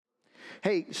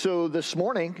Hey, so this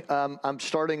morning I'm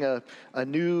starting a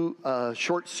new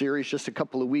short series, just a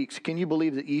couple of weeks. Can you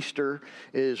believe that Easter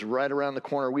is right around the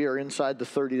corner? We are inside the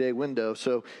 30-day window.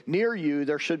 So near you,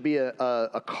 there should be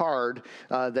a card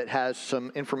that has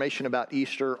some information about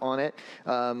Easter on it.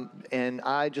 And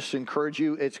I just encourage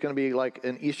you, it's going to be like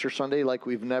an Easter Sunday like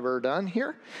we've never done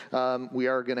here. We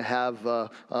are going to have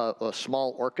a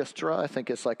small orchestra. I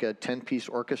think it's like a 10-piece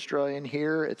orchestra in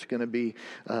here. It's going to be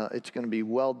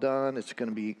well done. It's going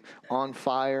to be on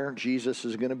fire. Jesus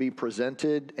is going to be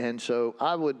presented. And so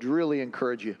I would really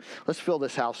encourage you, let's fill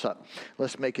this house up.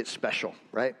 Let's make it special,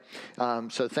 right?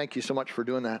 So thank you so much for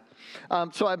doing that.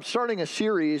 So I'm starting a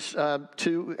series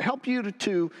to help you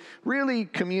to really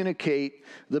communicate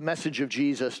the message of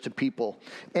Jesus to people.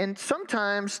 And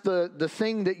sometimes the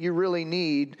thing that you really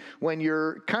need when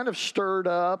you're kind of stirred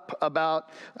up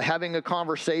about having a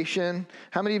conversation,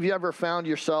 how many of you ever found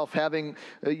yourself having,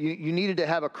 you needed to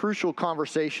have a crucial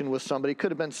conversation with somebody? It could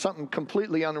have been something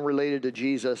completely unrelated to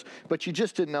Jesus, but you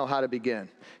just didn't know how to begin.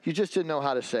 You just didn't know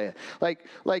how to say it.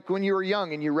 Like when you were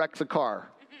young and you wrecked the car.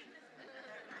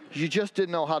 You just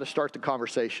didn't know how to start the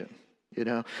conversation. You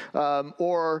know,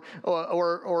 or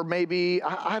maybe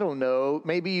I don't know.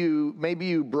 Maybe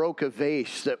you broke a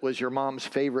vase that was your mom's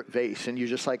favorite vase, and you're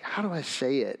just like, how do I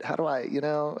say it? How do I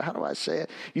say it?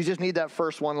 You just need that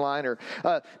first one-liner.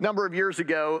 A number of years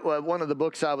ago, one of the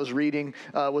books I was reading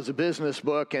was a business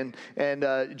book, and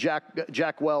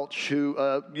Jack Welch, who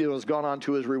has gone on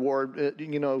to his reward,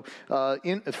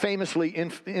 infamously,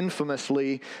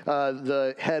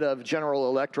 the head of General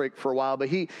Electric for a while, but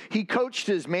he coached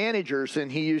his managers.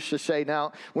 And he used to say,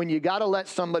 now, when you got to let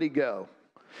somebody go,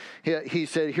 he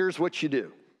said, here's what you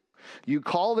do. You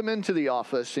call them into the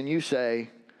office and you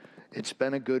say, it's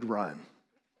been a good run.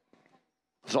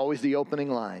 It's always the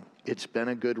opening line. It's been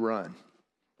a good run.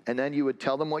 And then you would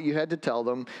tell them what you had to tell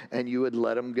them, and you would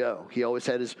let them go. He always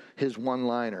had his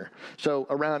one-liner. So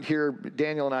around here,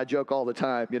 Daniel and I joke all the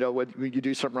time, when you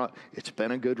do something wrong, it's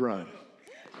been a good run.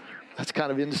 That's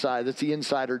kind of inside. That's the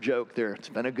insider joke there. It's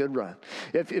been a good run.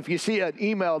 If you see an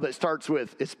email that starts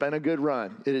with, it's been a good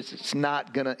run, it's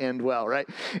not going to end well, right?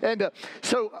 And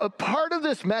so a part of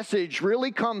this message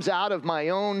really comes out of my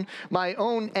own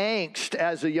angst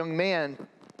as a young man,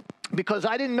 because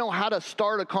I didn't know how to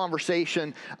start a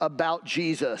conversation about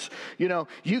Jesus.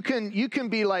 You can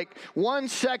be like 1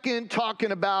 second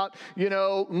talking about,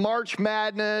 March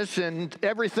Madness and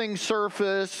everything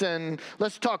surface, and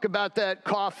let's talk about that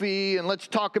coffee, and let's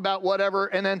talk about whatever.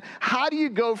 And then how do you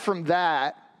go from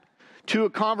that to a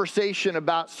conversation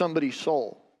about somebody's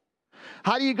soul?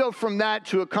 How do you go from that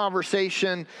to a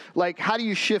conversation, like how do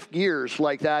you shift gears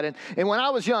like that? And when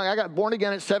I was young, I got born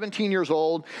again at 17 years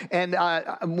old. And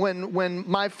when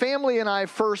my family and I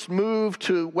first moved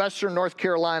to Western North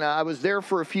Carolina, I was there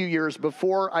for a few years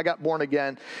before I got born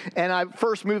again. And I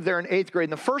first moved there in 8th grade.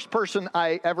 And the first person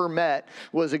I ever met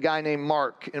was a guy named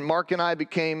Mark. And Mark and I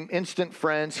became instant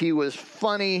friends. He was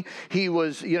funny. He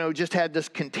was, just had this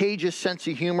contagious sense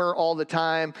of humor all the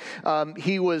time.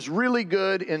 He was really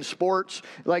good in sports.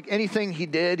 Like anything he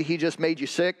did, he just made you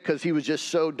sick because he was just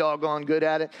so doggone good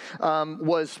at it.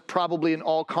 Was probably an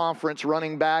all-conference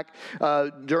running back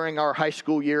during our high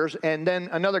school years. And then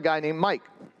another guy named Mike.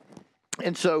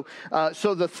 And so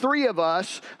the three of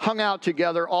us hung out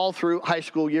together all through high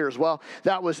school years. Well,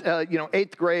 that was,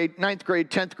 8th grade, 9th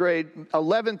grade, 10th grade,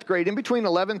 11th grade. In between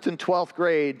 11th and 12th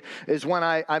grade is when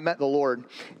I met the Lord.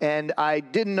 And I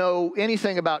didn't know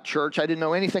anything about church. I didn't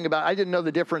know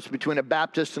the difference between a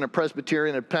Baptist and a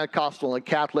Presbyterian, a Pentecostal and a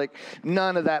Catholic.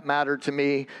 None of that mattered to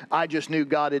me. I just knew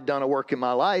God had done a work in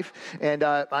my life. And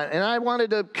I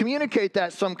wanted to communicate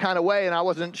that some kind of way, and I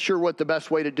wasn't sure what the best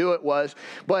way to do it was.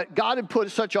 But God had put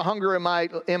such a hunger in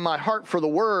my heart for the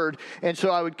Word, and so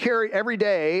I would carry every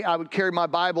day. I would carry my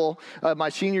Bible. My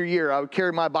senior year, I would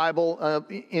carry my Bible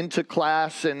into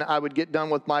class, and I would get done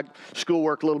with my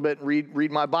schoolwork a little bit and read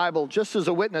my Bible just as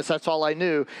a witness. That's all I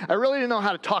knew. I really didn't know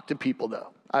how to talk to people,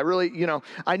 though.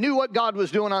 I knew what God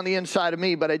was doing on the inside of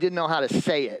me, but I didn't know how to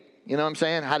say it. You know what I'm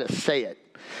saying? How to say it.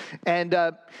 And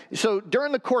so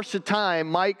during the course of time,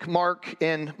 Mike, Mark,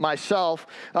 and myself,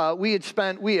 we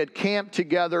had camped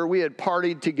together, we had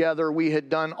partied together, we had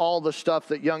done all the stuff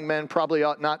that young men probably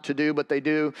ought not to do, but they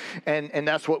do, and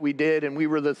that's what we did, and we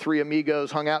were the three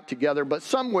amigos, hung out together. But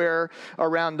somewhere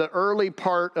around the early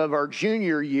part of our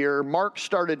junior year, Mark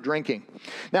started drinking.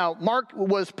 Now, Mark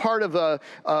was part of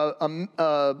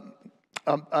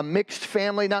a mixed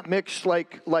family, not mixed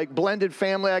like blended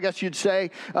family, I guess you'd say,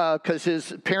 because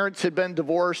his parents had been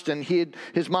divorced and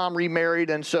his mom remarried,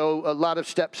 and so a lot of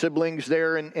step siblings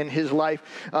there in his life.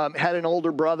 Had an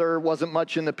older brother, wasn't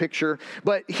much in the picture,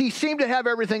 but he seemed to have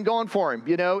everything going for him.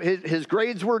 You know, his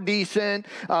grades were decent,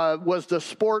 was the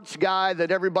sports guy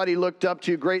that everybody looked up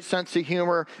to, great sense of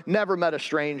humor, never met a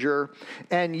stranger,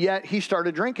 and yet he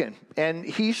started drinking, and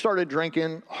he started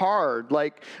drinking hard,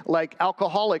 like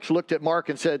alcoholics looked at Mark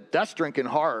and said, "That's drinking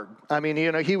hard." I mean,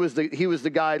 you know, he was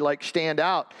the guy like stand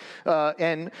out.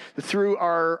 And through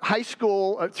our high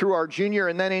school, through our junior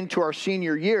and then into our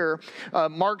senior year,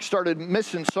 Mark started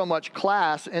missing so much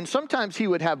class, and sometimes he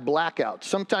would have blackouts.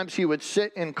 Sometimes he would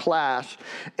sit in class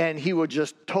and he would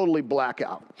just totally black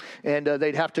out, and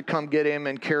they'd have to come get him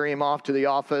and carry him off to the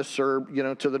office or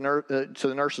to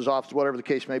the nurse's office, whatever the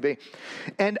case may be.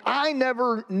 And I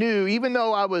never knew, even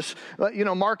though I was,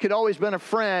 Mark had always been a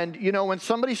friend. When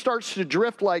somebody starts to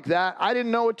drift like that, I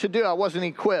didn't know what to do. I wasn't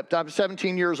equipped. I'm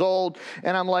 17 years old,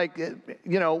 and I'm like,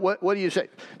 what do you say?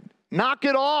 Knock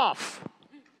it off.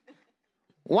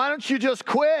 Why don't you just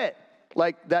quit?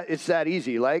 Like that, it's that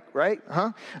easy, like, right?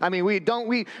 Huh? I mean, don't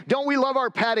we love our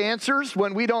pat answers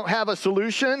when we don't have a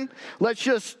solution? Let's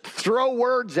just throw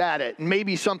words at it and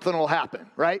maybe something will happen,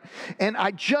 right? And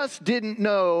I just didn't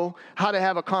know how to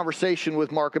have a conversation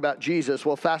with Mark about Jesus.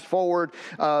 Well, fast forward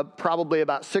probably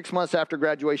about 6 months after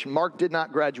graduation. Mark did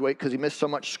not graduate because he missed so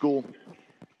much school.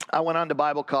 I went on to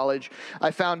Bible college.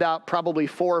 I found out probably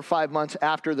 4 or 5 months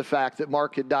after the fact that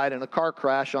Mark had died in a car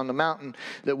crash on the mountain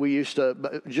that we used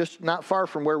to, just not far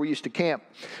from where we used to camp.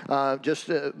 Just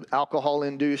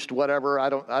alcohol-induced, whatever. I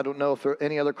don't know if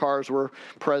any other cars were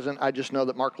present. I just know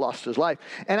that Mark lost his life.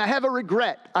 And I have a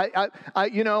regret.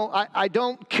 I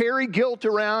don't carry guilt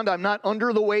around. I'm not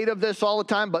under the weight of this all the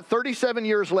time. But 37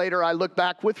 years later, I look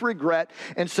back with regret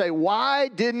and say, why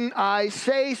didn't I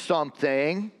say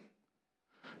something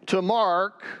to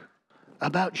Mark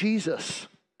about Jesus?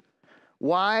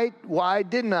 Why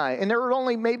didn't I? And there were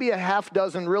only maybe a half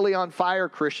dozen really on fire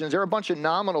Christians. There were a bunch of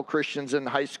nominal Christians in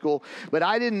high school, but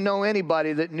I didn't know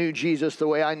anybody that knew Jesus the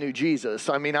way I knew Jesus.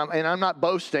 I mean, I'm not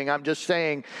boasting. I'm just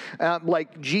saying,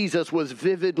 like Jesus was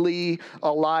vividly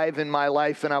alive in my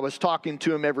life, and I was talking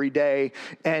to him every day.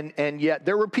 And yet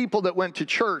there were people that went to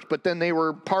church, but then they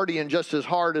were partying just as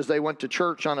hard as they went to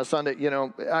church on a Sunday.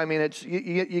 I mean, it's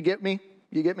you get me.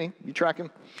 You get me? You tracking?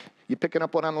 You picking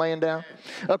up what I'm laying down?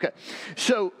 Okay.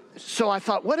 So I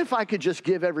thought, what if I could just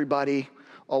give everybody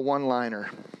a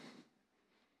one-liner?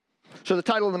 So the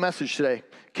title of the message today,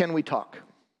 Can We Talk?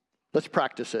 Let's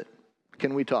practice it.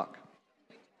 Can we talk?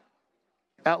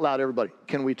 Out loud, everybody.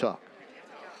 Can we talk?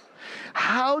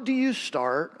 How do you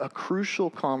start a crucial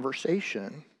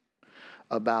conversation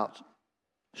about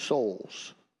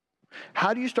souls?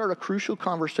 How do you start a crucial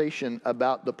conversation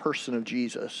about the person of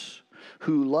Jesus,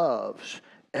 who loves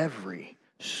every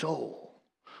soul,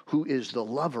 who is the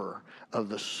lover of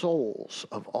the souls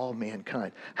of all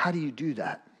mankind? How do you do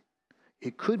that?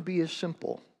 It could be as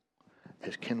simple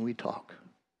as, can we talk?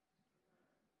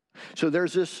 So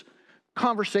there's this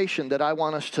conversation that I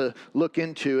want us to look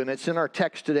into, and it's in our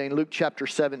text today in Luke chapter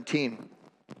 17.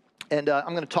 And I'm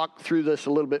going to talk through this a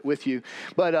little bit with you.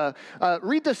 But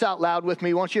read this out loud with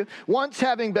me, won't you? Once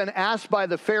having been asked by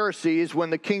the Pharisees when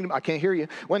the kingdom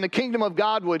of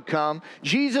God would come,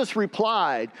 Jesus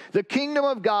replied, "The kingdom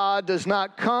of God does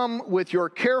not come with your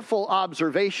careful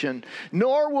observation,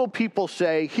 nor will people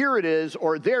say, 'Here it is,'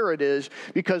 or 'There it is,'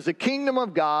 because the kingdom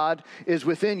of God is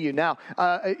within you." Now,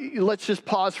 let's just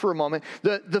pause for a moment.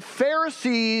 The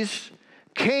Pharisees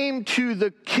came to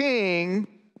the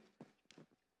king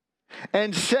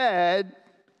and said,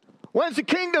 "When's the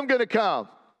kingdom going to come?"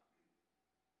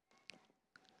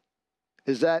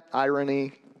 Is that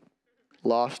irony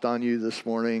lost on you this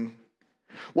morning?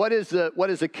 What is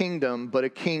a kingdom but a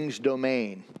king's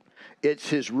domain? It's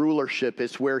his rulership.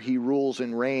 It's where he rules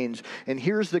and reigns. And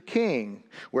here's the king.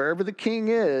 Wherever the king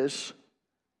is,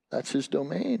 that's his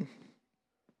domain.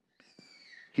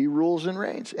 He rules and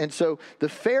reigns. And so the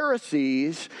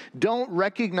Pharisees don't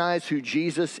recognize who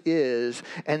Jesus is,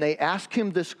 and they ask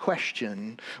him this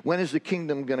question, when is the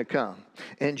kingdom going to come?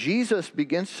 And Jesus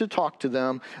begins to talk to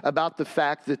them about the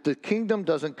fact that the kingdom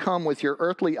doesn't come with your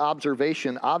earthly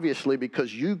observation, obviously,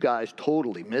 because you guys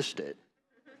totally missed it.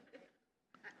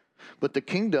 But the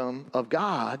kingdom of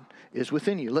God is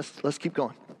within you. Let's keep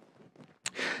going.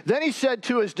 Then he said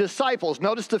to his disciples,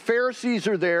 notice the Pharisees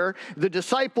are there, the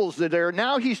disciples are there.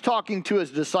 Now he's talking to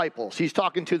his disciples. He's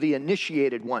talking to the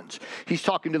initiated ones. He's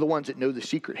talking to the ones that know the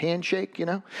secret handshake, you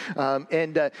know.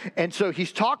 And so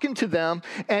he's talking to them,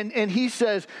 and he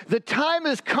says, the time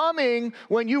is coming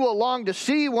when you will long to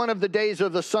see one of the days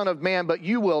of the Son of Man, but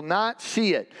you will not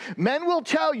see it. Men will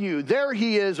tell you, there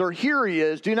he is, or here he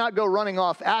is. Do not go running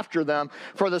off after them,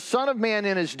 for the Son of Man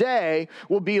in his day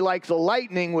will be like the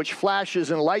lightning which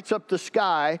flashes and lights up the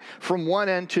sky from one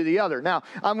end to the other. Now,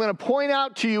 I'm going to point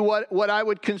out to you what I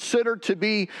would consider to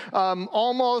be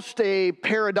almost a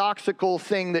paradoxical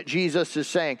thing that Jesus is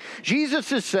saying.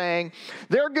 Jesus is saying,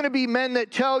 there are going to be men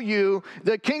that tell you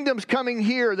the kingdom's coming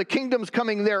here, the kingdom's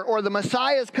coming there, or the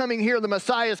Messiah's coming here, the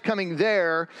Messiah's coming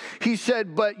there. He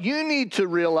said, but you need to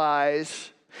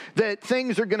realize that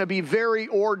things are going to be very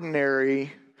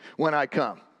ordinary when I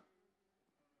come.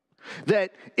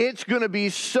 That it's going to be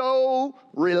so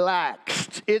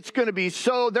relaxed. It's going to be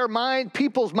so,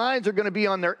 people's minds are going to be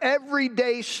on their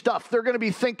everyday stuff. They're going to be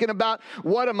thinking about,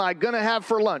 what am I going to have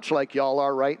for lunch, like y'all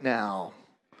are right now.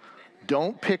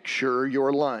 Don't picture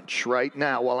your lunch right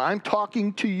now. While I'm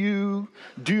talking to you,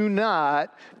 do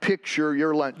not picture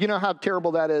your lunch. You know how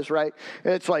terrible that is, right?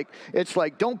 It's like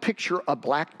don't picture a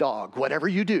black dog. Whatever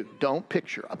you do, don't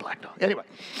picture a black dog. Anyway,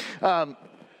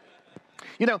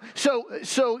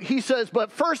 so he says,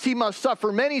 but first he must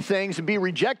suffer many things and be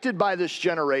rejected by this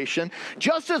generation.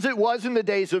 Just as it was in the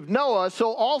days of Noah,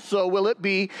 so also will it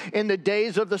be in the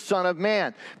days of the Son of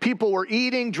Man. People were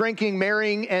eating, drinking,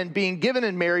 marrying, and being given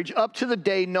in marriage up to the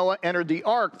day Noah entered the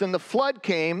ark. Then the flood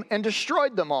came and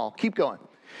destroyed them all. Keep going.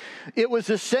 It was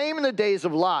the same in the days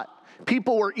of Lot.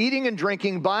 People were eating and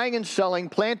drinking, buying and selling,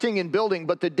 planting and building.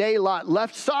 But the day Lot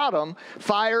left Sodom,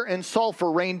 fire and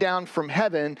sulfur rained down from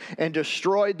heaven and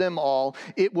destroyed them all.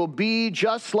 It will be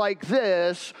just like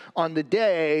this on the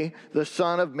day the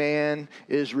Son of Man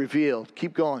is revealed.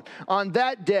 Keep going. On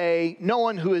that day, no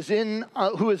one who is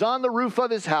on the roof of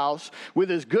his house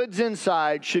with his goods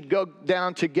inside should go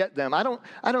down to get them. I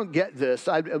don't get this.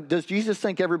 Does Jesus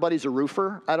think everybody's a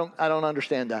roofer? I don't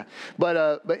understand that.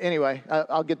 But anyway,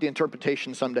 I'll get the interpretation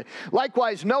someday.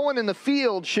 Likewise, no one in the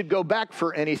field should go back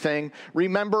for anything.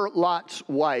 Remember Lot's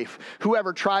wife.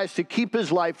 Whoever tries to keep his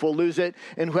life will lose it,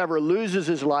 and whoever loses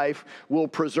his life will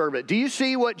preserve it. Do you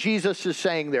see what Jesus is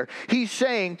saying there? He's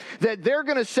saying that they're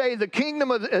going to say the kingdom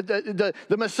of the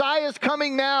Messiah is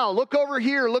coming now. Look over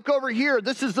here. Look over here.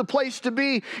 This is the place to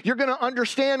be. You're going to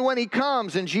understand when he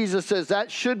comes. And Jesus says that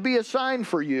should be a sign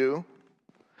for you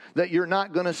that you're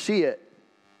not going to see it.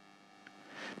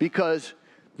 Because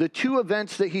the two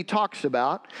events that he talks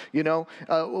about,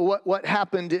 what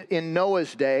happened in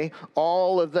Noah's day,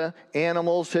 all of the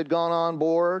animals had gone on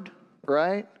board,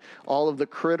 right? All of the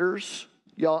critters.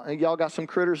 Y'all got some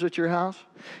critters at your house?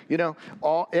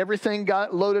 Everything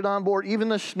got loaded on board, even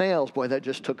the snails. Boy, that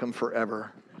just took them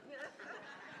forever.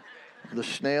 The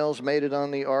snails made it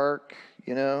on the ark,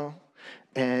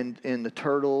 and the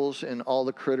turtles and all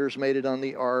the critters made it on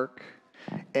the ark.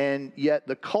 And yet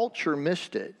the culture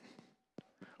missed it.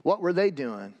 What were they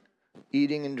doing?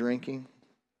 Eating and drinking,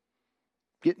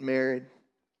 getting married,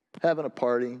 having a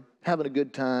party, having a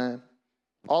good time.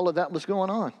 All of that was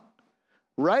going on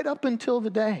right up until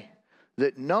the day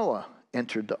that Noah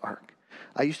entered the ark.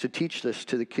 I used to teach this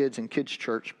to the kids in kids'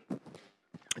 church.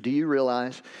 Do you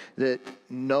realize that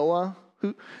Noah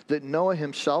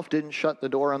himself didn't shut the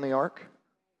door on the ark?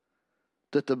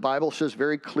 That the Bible says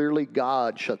very clearly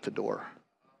God shut the door.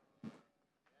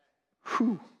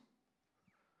 Whew.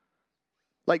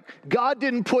 Like, God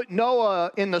didn't put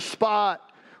Noah in the spot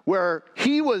where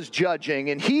he was judging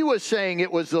and he was saying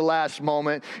it was the last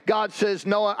moment. God says,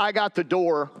 Noah, I got the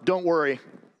door. Don't worry.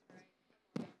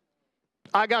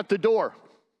 I got the door.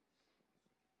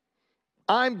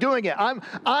 I'm doing it.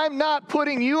 I'm not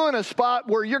putting you in a spot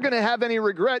where you're going to have any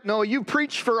regret. No, you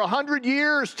preached for 100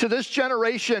 years to this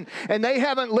generation and they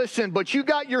haven't listened, but you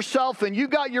got yourself and you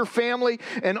got your family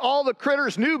and all the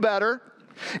critters knew better.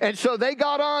 And so they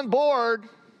got on board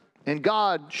and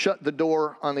God shut the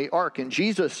door on the ark. And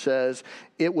Jesus says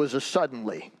it was a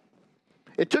suddenly.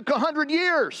 It took 100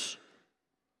 years,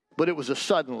 but it was a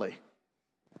suddenly.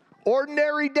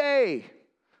 Ordinary day,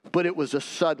 but it was a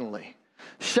suddenly.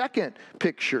 Second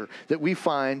picture that we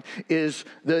find is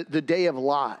the day of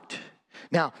Lot.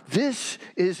 Now, this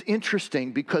is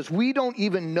interesting because we don't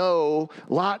even know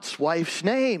Lot's wife's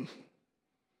name.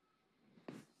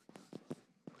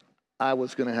 I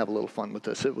was going to have a little fun with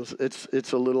this.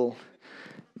 It's a little,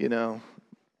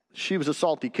 she was a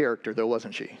salty character though,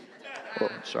 wasn't she?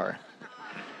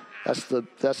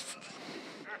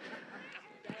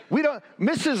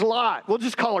 Mrs. Lot, we'll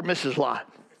just call her Mrs. Lot.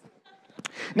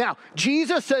 Now,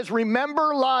 Jesus says,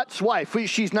 remember Lot's wife.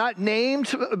 She's not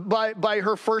named by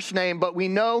her first name, but we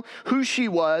know who she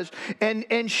was.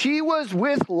 And she was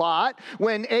with Lot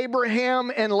when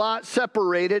Abraham and Lot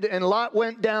separated, and Lot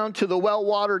went down to the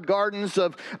well-watered gardens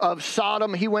of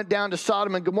Sodom. He went down to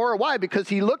Sodom and Gomorrah. Why? Because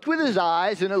he looked with his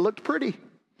eyes, and it looked pretty.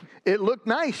 It looked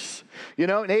nice,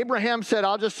 and Abraham said,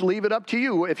 I'll just leave it up to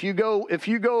you. If you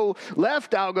go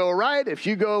left, I'll go right. If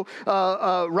you go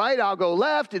right, I'll go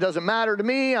left. It doesn't matter to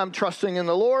me. I'm trusting in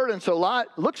the Lord. And so Lot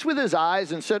looks with his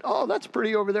eyes and said, oh, that's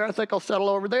pretty over there. I think I'll settle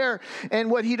over there.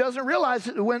 And what he doesn't realize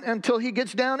until he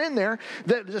gets down in there,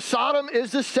 that Sodom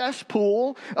is the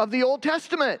cesspool of the Old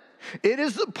Testament. It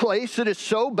is the place that is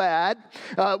so bad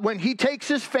when he takes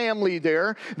his family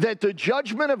there that the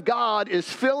judgment of God is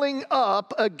filling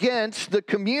up against the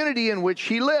community in which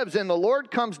he lives. And the Lord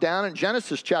comes down in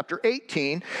Genesis chapter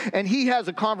 18, and he has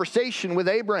a conversation with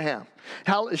Abraham.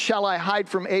 How shall I hide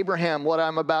from Abraham what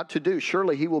I'm about to do?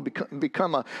 Surely he will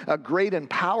become a great and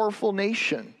powerful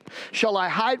nation. Shall I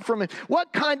hide from him?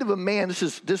 What kind of a man,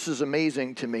 this is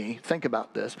amazing to me. Think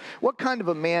about this. What kind of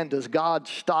a man does God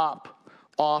stop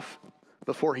off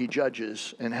before he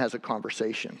judges and has a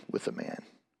conversation with a man?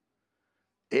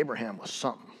 Abraham was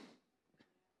something.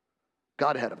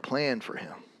 God had a plan for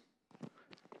him.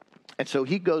 And so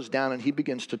he goes down and he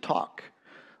begins to talk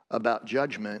about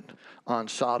judgment on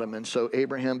Sodom. And so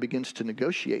Abraham begins to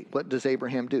negotiate. What does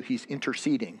Abraham do? He's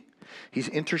interceding. He's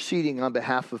interceding on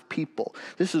behalf of people.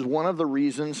 This is one of the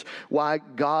reasons why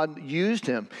God used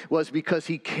him, was because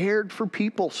he cared for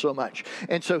people so much.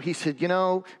 And so he said,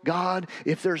 God,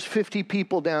 if there's 50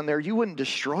 people down there, you wouldn't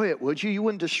destroy it, would you? You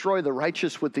wouldn't destroy the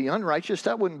righteous with the unrighteous.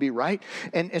 That wouldn't be right.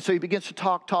 And so he begins to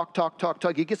talk.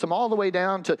 He gets them all the way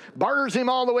down to, bars him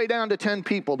all the way down to 10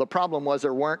 people. The problem was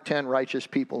there weren't 10 righteous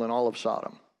people in all of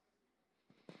Sodom.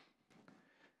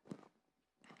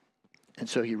 And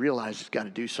so he realized he's got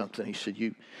to do something. He said,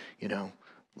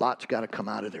 Lot's got to come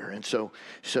out of there. And so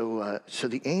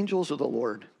the angels of the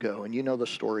Lord go. And you know the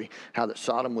story, how that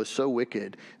Sodom was so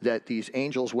wicked that these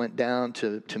angels went down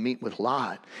to meet with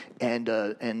Lot. And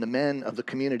the men of the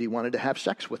community wanted to have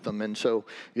sex with them. And so,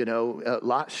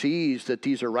 Lot sees that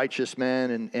these are righteous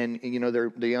men and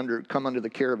they come under the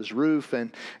care of his roof.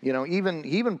 And, he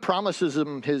even promises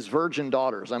them his virgin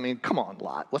daughters. I mean, come on,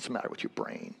 Lot, what's the matter with your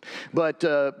brain?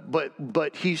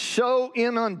 But he's so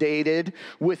inundated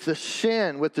with the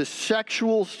sin, with the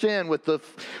sexual sin, with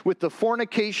the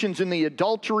fornications and the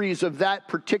adulteries of that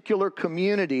particular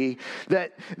community,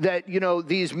 that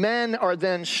these men are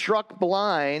then struck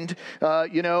blind,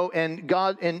 and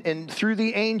God and through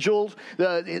the angels,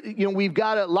 we've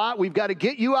got to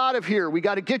get you out of here. We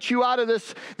got to get you out of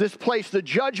this place. The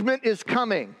judgment is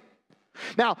coming.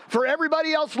 Now, for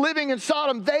everybody else living in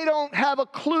Sodom, they don't have a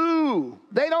clue.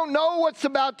 They don't know what's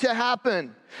about to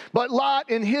happen. But Lot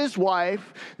and his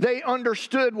wife, they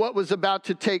understood what was about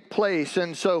to take place.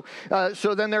 And so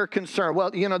then they're concerned.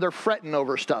 Well, they're fretting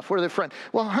over stuff. What are they fretting?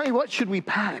 Well, honey, what should we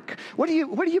pack? What do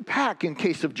you pack in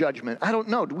case of judgment? I don't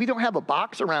know. We don't have a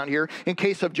box around here. In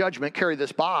case of judgment, carry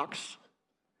this box.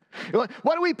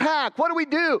 What do we pack? What do we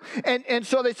do? And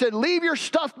so they said, leave your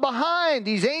stuff behind.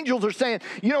 These angels are saying,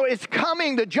 it's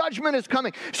coming. The judgment is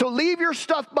coming. So leave your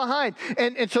stuff behind.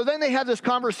 And so then they have this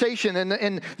conversation,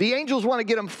 and the angels want to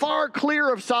get them far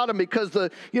clear of Sodom because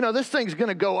this thing's going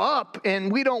to go up, and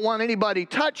we don't want anybody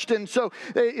touched. And so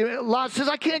Lot says,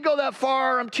 I can't go that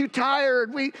far. I'm too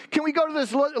tired. Can we go to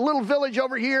this little village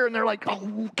over here? And they're like,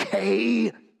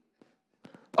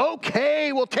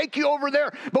 Okay, we'll take you over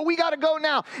there, but we got to go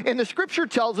now. And the scripture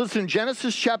tells us in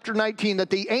Genesis chapter 19 that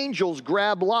the angels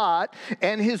grab Lot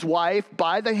and his wife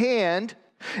by the hand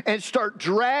and start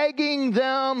dragging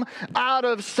them out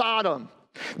of Sodom.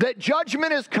 That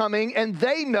judgment is coming, and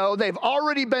they know they've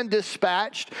already been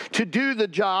dispatched to do the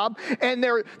job, and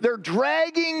they're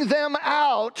dragging them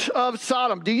out of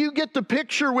Sodom. Do you get the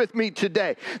picture with me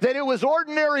today? That it was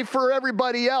ordinary for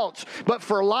everybody else, but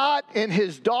for Lot and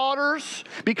his daughters,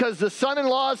 because the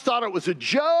son-in-laws thought it was a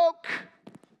joke.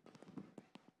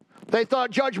 They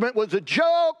thought judgment was a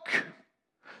joke,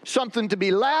 something to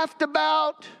be laughed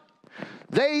about.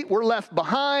 They were left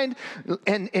behind,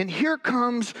 and here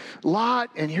comes Lot,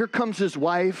 and here comes his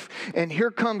wife, and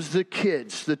here comes the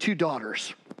kids, the two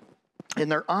daughters, and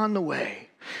they're on the way,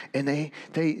 and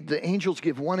the angels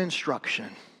give one instruction: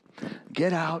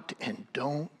 get out and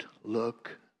don't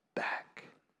look back.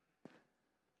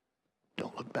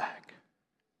 Don't look back.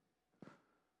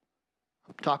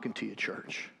 I'm talking to you,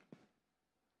 church.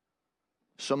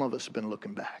 Some of us have been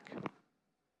looking back.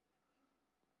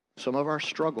 Some of our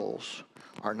struggles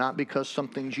are not because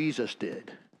something Jesus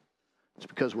did. It's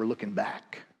because we're looking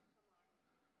back.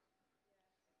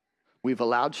 We've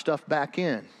allowed stuff back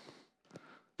in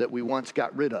that we once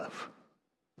got rid of.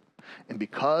 And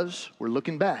because we're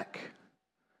looking back,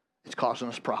 it's causing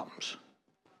us problems.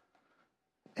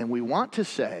 And we want to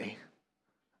say,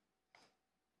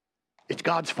 it's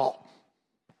God's fault.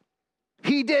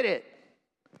 He did it.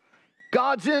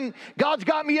 God's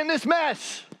got me in this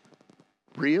mess.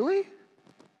 Really?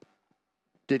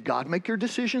 Did God make your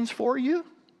decisions for you?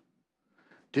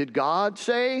 Did God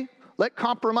say, let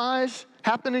compromise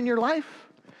happen in your life?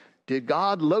 Did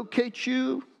God locate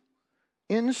you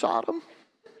in Sodom?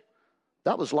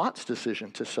 That was Lot's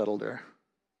decision to settle there.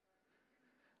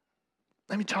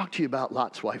 Let me talk to you about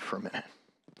Lot's wife for a minute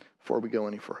before we go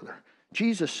any further.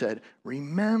 Jesus said,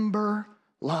 remember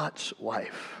Lot's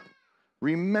wife.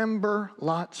 Remember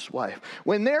Lot's wife.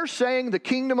 When they're saying the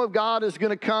kingdom of God is going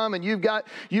to come and you've got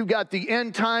the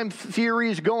end time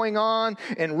theories going on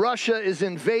and Russia is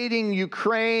invading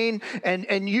Ukraine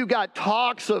and you got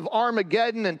talks of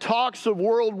Armageddon and talks of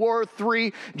World War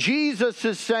III, Jesus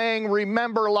is saying,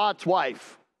 remember Lot's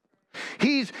wife.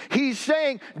 He's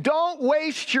saying, don't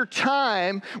waste your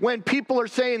time when people are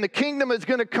saying the kingdom is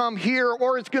going to come here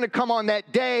or it's going to come on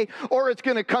that day or it's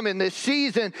going to come in this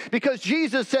season, because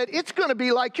Jesus said it's going to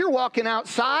be like you're walking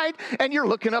outside and you're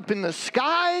looking up in the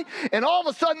sky and all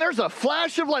of a sudden there's a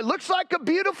flash of light. Looks like a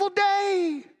beautiful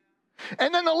day.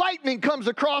 And then the lightning comes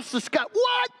across the sky.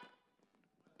 What?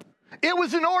 It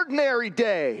was an ordinary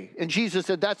day. And Jesus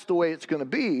said that's the way it's going to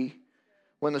be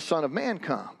when the Son of Man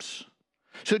comes.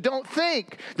 So don't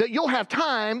think that you'll have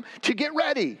time to get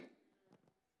ready.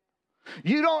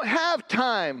 You don't have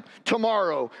time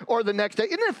tomorrow or the next day.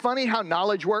 Isn't it funny how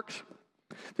knowledge works?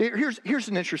 Here's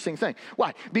an interesting thing.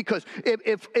 Why? Because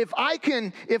if I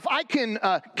can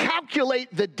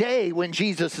calculate the day when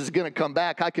Jesus is going to come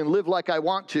back, I can live like I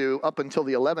want to up until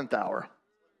the 11th hour.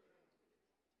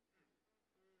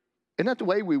 Isn't that the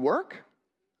way we work?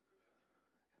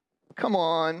 Come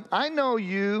on, I know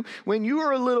you. When you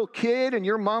were a little kid and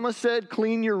your mama said,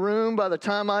 clean your room by the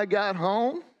time I got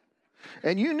home,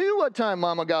 and you knew what time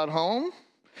mama got home,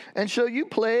 and so you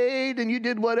played and you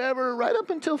did whatever right up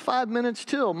until 5 minutes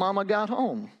till mama got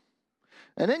home.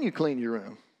 And then you cleaned your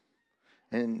room.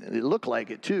 And it looked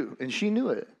like it too, and she knew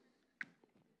it.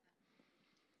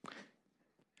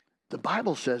 The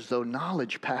Bible says, though,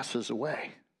 knowledge passes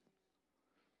away.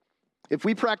 If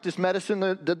we practiced medicine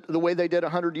the way they did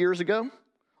 100 years ago,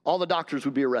 all the doctors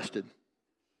would be arrested.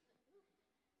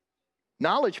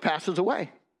 Knowledge passes away,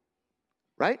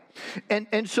 right?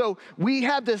 And so we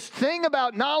have this thing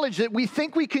about knowledge that we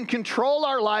think we can control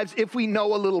our lives if we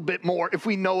know a little bit more, if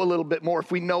we know a little bit more,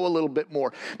 if we know a little bit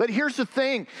more. But here's the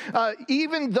thing.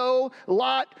 Even though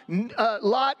Lot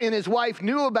and his wife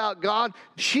knew about God,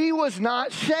 she was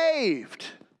not saved.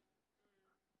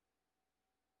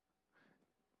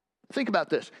 Think about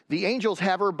this. The angels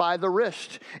have her by the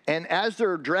wrist, and as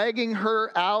they're dragging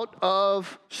her out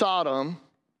of Sodom,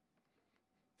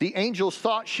 the angels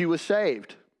thought she was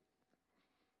saved,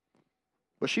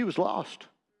 but she was lost.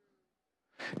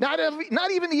 Not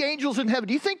even the angels in heaven.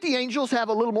 Do you think the angels have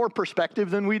a little more perspective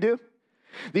than we do?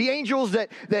 The angels that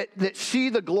see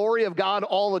the glory of God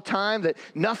all the time, that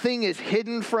nothing is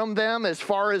hidden from them as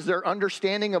far as their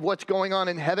understanding of what's going on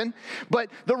in heaven. But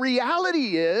the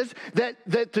reality is that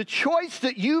the choice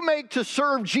that you make to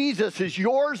serve Jesus is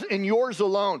yours and yours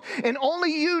alone. And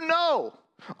only you know.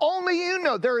 Only you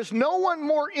know. There is no one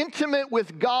more intimate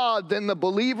with God than the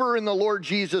believer in the Lord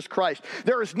Jesus Christ.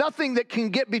 There is nothing that can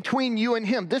get between you and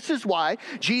him. This is why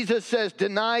Jesus says,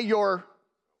 deny yourself,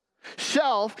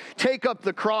 take up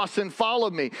the cross and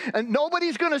follow me. And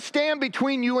nobody's going to stand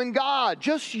between you and God,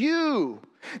 just you.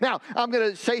 Now, I'm going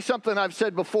to say something I've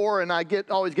said before, and I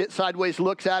always get sideways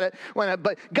looks at it.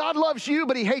 But God loves you,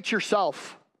 but he hates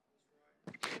yourself.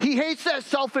 He hates that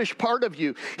selfish part of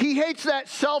you. He hates that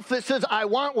self that says, I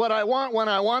want what I want when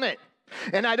I want it.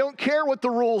 And I don't care what the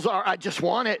rules are, I just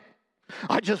want it.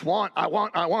 I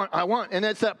want. And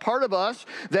it's that part of us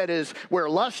that is where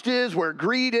lust is, where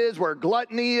greed is, where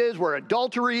gluttony is, where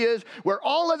adultery is, where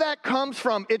all of that comes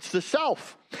from. It's the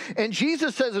self. And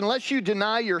Jesus says, unless you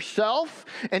deny yourself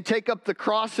and take up the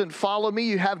cross and follow me,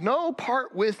 you have no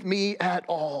part with me at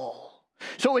all.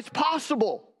 So it's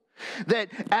possible that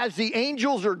as the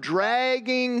angels are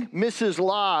dragging Mrs.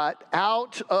 Lot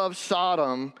out of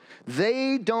Sodom,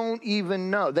 they don't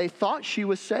even know. They thought she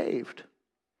was saved,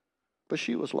 but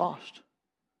she was lost.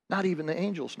 Not even the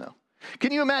angels know.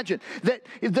 Can you imagine that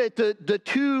the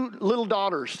two little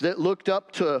daughters that looked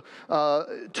up to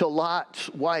Lot's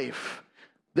wife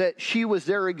that she was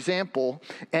their example,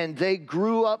 and they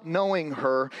grew up knowing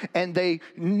her, and they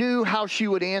knew how she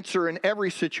would answer in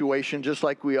every situation, just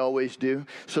like we always do,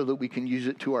 so that we can use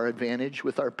it to our advantage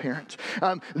with our parents.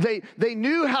 They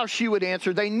knew how she would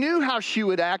answer. They knew how she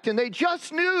would act, and they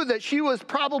just knew that she was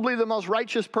probably the most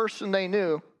righteous person they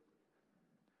knew.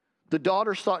 The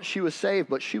daughters thought she was saved,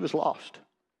 but she was lost.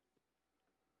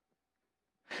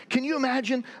 Can you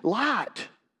imagine Lot?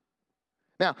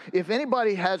 Now, if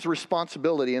anybody has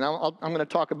responsibility, and I'm going to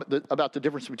talk about the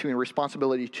difference between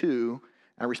responsibility to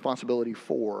and responsibility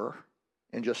for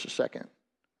in just a second.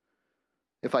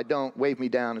 If I don't, wave me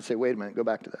down and say, wait a minute, go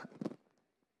back to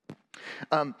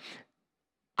that.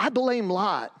 I blame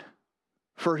Lot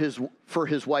for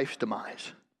his wife's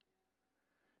demise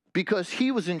because he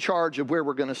was in charge of where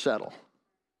we're going to settle.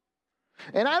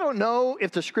 And I don't know if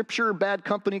the scripture, bad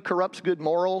company corrupts good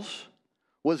morals,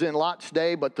 was in Lot's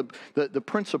day, but the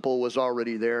principle was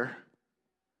already there.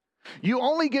 You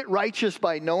only get righteous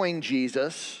by knowing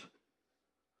Jesus,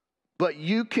 but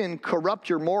you can corrupt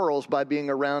your morals by being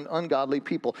around ungodly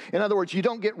people. In other words, you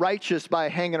don't get righteous by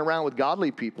hanging around with godly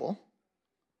people,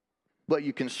 but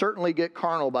you can certainly get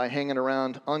carnal by hanging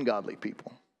around ungodly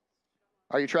people.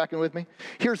 Are you tracking with me?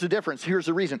 Here's the difference. Here's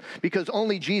the reason. Because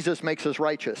only Jesus makes us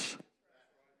righteous.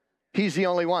 He's the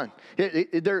only one.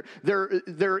 There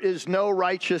is no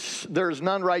righteous, there's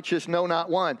none righteous, no, not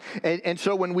one. And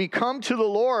so when we come to the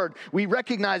Lord, we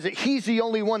recognize that He's the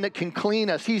only one that can clean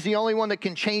us. He's the only one that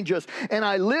can change us. And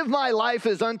I live my life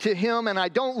as unto Him, and I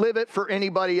don't live it for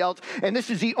anybody else. And this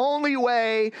is the only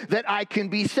way that I can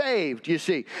be saved, you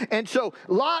see. And so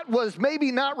Lot was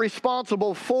maybe not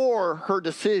responsible for her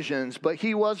decisions, but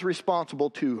he was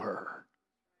responsible to her.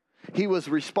 He was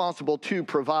responsible to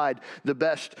provide the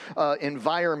best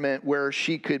environment where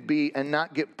she could be and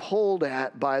not get pulled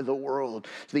at by the world.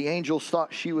 The angels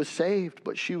thought she was saved,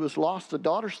 but she was lost. The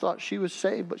daughters thought she was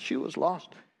saved, but she was lost.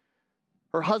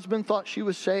 Her husband thought she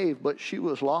was saved, but she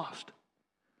was lost.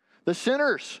 The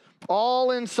sinners, all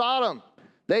in Sodom,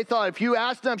 they thought if you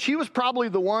asked them, she was probably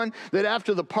the one that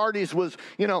after the parties was,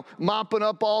 mopping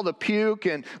up all the puke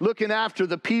and looking after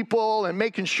the people and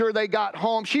making sure they got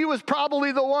home. She was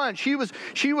probably the one. She was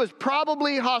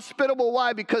probably hospitable.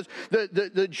 Why? Because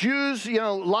the Jews,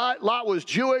 Lot was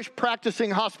Jewish,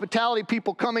 practicing hospitality,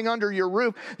 people coming under your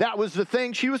roof. That was the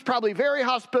thing. She was probably very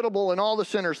hospitable, and all the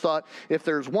sinners thought, if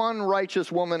there's one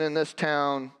righteous woman in this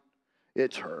town,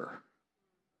 it's her.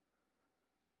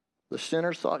 The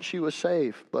sinners thought she was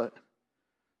saved, but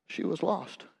she was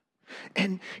lost.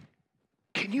 And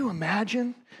can you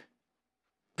imagine?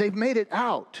 They've made it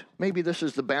out. Maybe this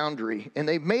is the boundary. And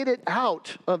they've made it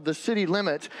out of the city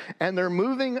limits, and they're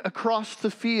moving across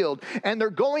the field. And they're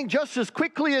going just as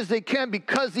quickly as they can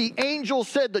because the angel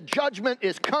said the judgment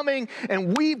is coming,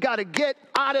 and we've got to get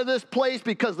out of this place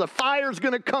because the fire's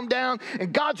going to come down,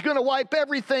 and God's going to wipe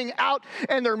everything out.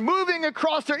 And they're moving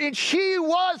across there, and she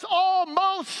was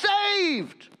almost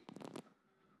saved.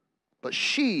 But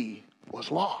she was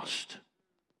lost.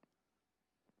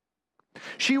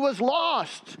 She was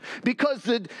lost because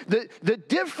the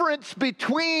difference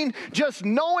between just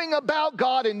knowing about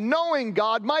God and knowing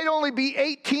God might only be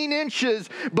 18 inches,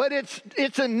 but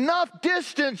it's enough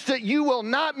distance that you will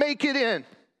not make it in.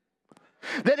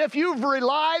 That if you've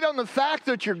relied on the fact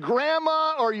that your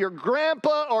grandma or your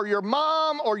grandpa or your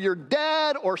mom or your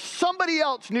dad or somebody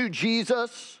else knew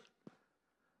Jesus,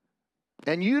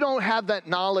 and you don't have that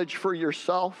knowledge for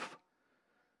yourself,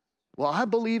 well, I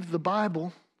believe the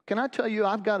Bible. Can I tell you,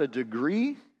 I've got a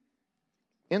degree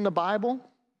in the Bible,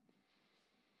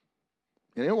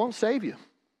 and it won't save you.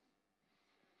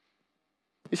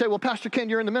 You say, well, Pastor Ken,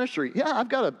 you're in the ministry. Yeah, I've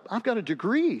got a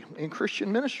degree in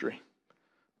Christian ministry,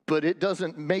 but it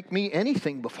doesn't make me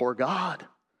anything before God.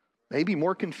 Maybe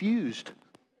more confused.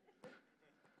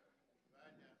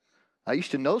 I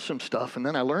used to know some stuff, and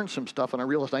then I learned some stuff, and I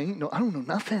realized I don't know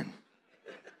nothing.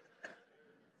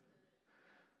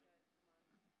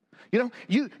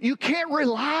 You can't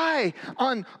rely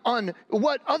on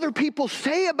what other people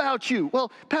say about you.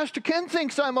 Well, Pastor Ken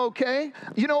thinks I'm okay.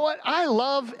 You know what? I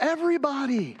love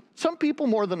everybody. Some people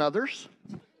more than others.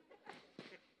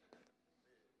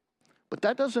 But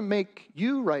that doesn't make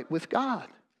you right with God.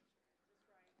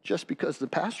 Just because the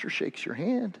pastor shakes your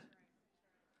hand.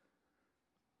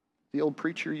 The old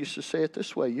preacher used to say it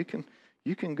this way: you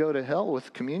can go to hell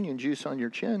with communion juice on your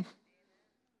chin.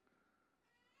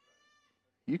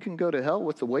 You can go to hell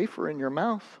with the wafer in your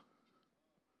mouth.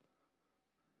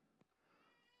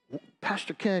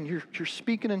 Pastor Ken, you're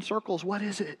speaking in circles. What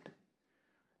is it?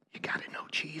 You got to know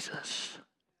Jesus.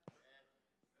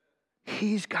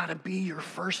 He's got to be your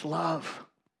first love.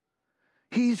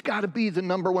 He's got to be the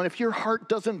number one. If your heart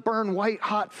doesn't burn white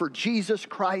hot for Jesus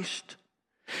Christ,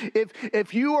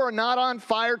 if you are not on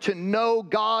fire to know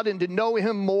God and to know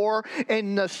Him more,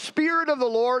 and the Spirit of the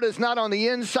Lord is not on the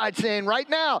inside saying right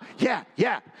now, yeah,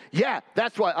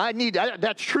 that's what I need.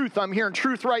 That's truth. I'm hearing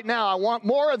truth right now. I want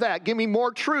more of that. Give me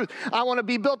more truth. I want to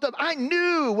be built up. I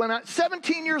knew when I was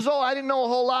 17 years old, I didn't know a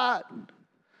whole lot.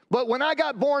 But when I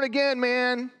got born again,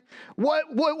 man, what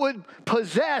would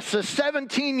possess a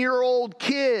 17-year-old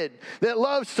kid that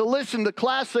loves to listen to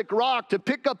classic rock to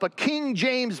pick up a King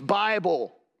James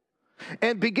Bible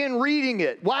and begin reading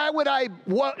it?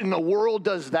 What in the world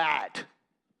does that?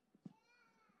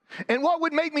 And what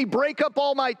would make me break up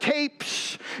all my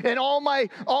tapes and all my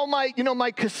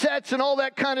my cassettes and all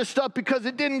that kind of stuff because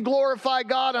it didn't glorify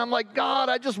God? And I'm like, God,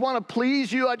 I just want to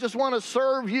please you. I just want to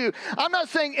serve you. I'm not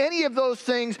saying any of those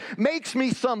things makes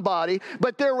me somebody,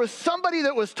 but there was somebody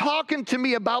that was talking to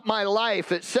me about my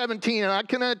life at 17, and I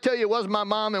cannot tell you it wasn't my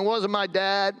mom and it wasn't my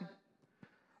dad.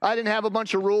 I didn't have a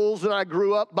bunch of rules that I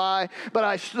grew up by,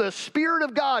 but the Spirit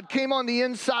of God came on the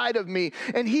inside of me,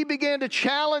 and He began to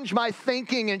challenge my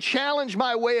thinking and challenge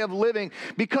my way of living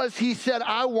because He said,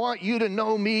 I want you to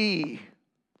know me.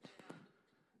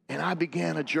 And I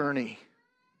began a journey.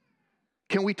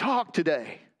 Can we talk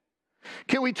today?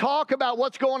 Can we talk about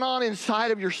what's going on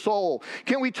inside of your soul?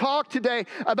 Can we talk today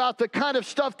about the kind of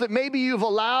stuff that maybe you've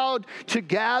allowed to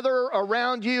gather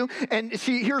around you? And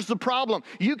see, here's the problem.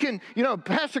 You can,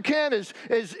 Pastor Ken is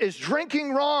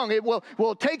drinking wrong. It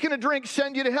will taking a drink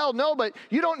send you to hell. No, but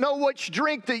you don't know which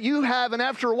drink that you have, and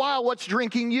after a while, what's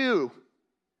drinking you.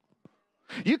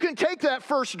 You can take that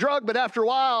first drug, but after a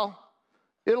while,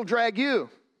 it'll drag you.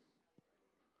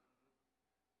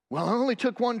 Well, I only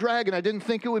took one drag and I didn't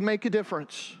think it would make a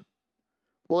difference.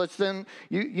 Well, it's then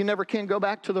you never can go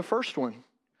back to the first one.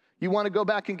 You want to go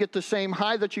back and get the same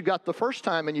high that you got the first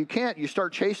time, and you can't. You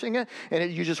start chasing it,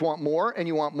 and you just want more, and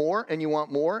you want more, and you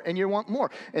want more, and you want more.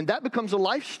 And that becomes a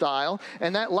lifestyle,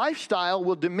 and that lifestyle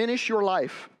will diminish your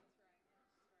life.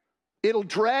 It'll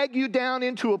drag you down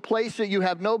into a place that you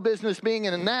have no business being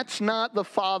in, and that's not the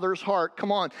Father's heart.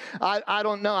 Come on, I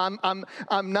don't know.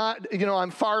 I'm not,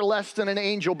 I'm far less than an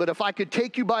angel, but if I could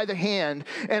take you by the hand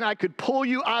and I could pull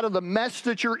you out of the mess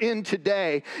that you're in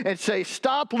today and say,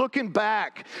 stop looking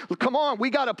back. Come on, we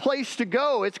got a place to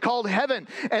go. It's called heaven,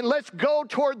 and let's go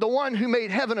toward the one who made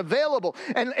heaven available.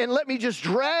 And let me just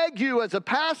drag you as a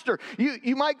pastor.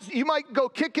 You might go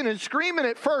kicking and screaming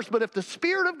at first, but if the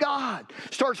Spirit of God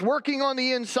starts working on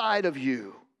the inside of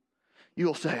you,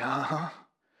 you'll say, now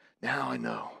I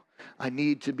know. I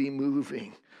need to be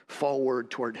moving forward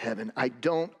toward heaven. I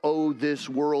don't owe this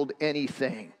world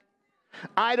anything.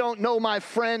 I don't owe my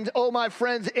friends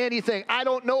anything. I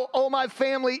don't owe my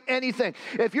family anything.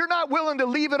 If you're not willing to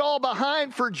leave it all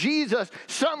behind for Jesus,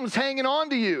 something's hanging on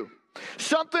to you.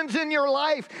 Something's in your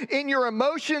life, in your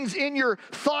emotions, in your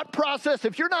thought process.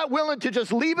 If you're not willing to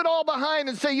just leave it all behind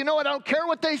and say, you know what, I don't care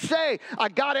what they say. I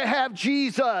got to have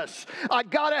Jesus. I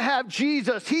got to have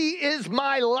Jesus. He is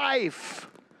my life.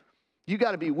 You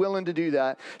got to be willing to do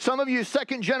that. Some of you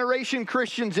second-generation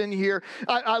Christians in here,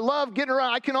 I love getting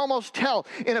around. I can almost tell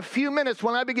in a few minutes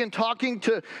when I begin talking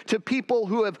to people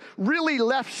who have really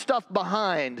left stuff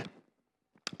behind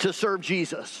to serve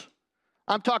Jesus.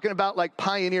 I'm talking about like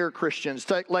pioneer Christians,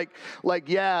 like,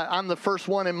 yeah, I'm the first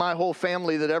one in my whole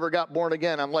family that ever got born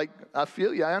again. I'm like, I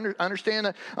feel you. I understand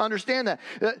that.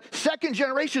 Second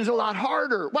generation is a lot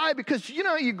harder. Why? Because,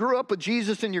 you grew up with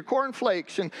Jesus in your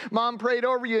cornflakes, and mom prayed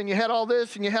over you, and you had all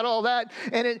this, and you had all that,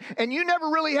 and you never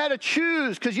really had to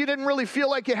choose because you didn't really feel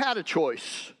like you had a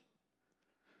choice.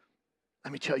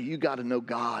 Let me tell you, you got to know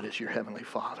God as your Heavenly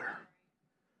Father.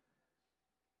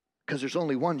 Because there's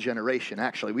only one generation,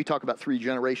 actually. We talk about 3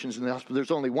 generations in the hospital.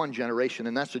 There's only one generation,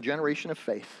 and that's the generation of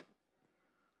faith,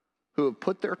 who have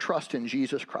put their trust in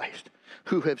Jesus Christ,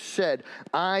 who have said,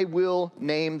 I will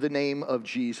name the name of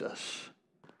Jesus.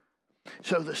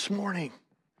 So this morning,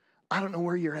 I don't know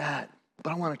where you're at,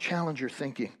 but I want to challenge your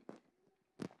thinking.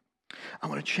 I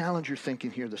want to challenge your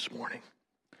thinking here this morning.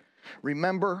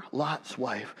 Remember Lot's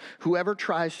wife. Whoever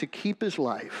tries to keep his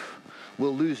life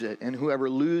will lose it, and whoever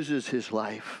loses his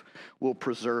life will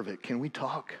preserve it. Can we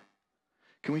talk?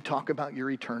 Can we talk about your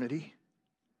eternity?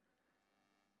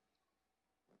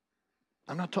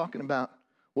 I'm not talking about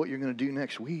what you're going to do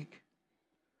next week.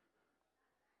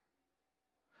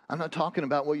 I'm not talking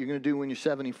about what you're going to do when you're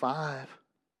 75,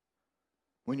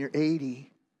 when you're 80.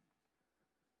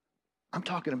 I'm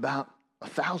talking about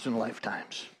 1,000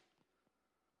 lifetimes.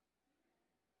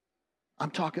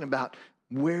 I'm talking about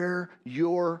where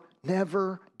your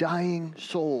never-dying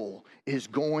soul is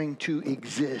going to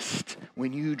exist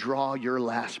when you draw your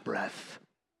last breath.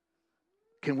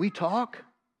 Can we talk?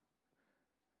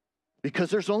 Because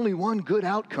there's only one good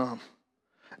outcome.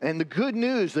 And the good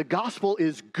news, the gospel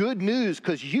is good news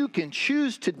because you can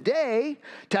choose today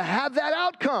to have that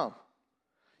outcome.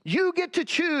 You get to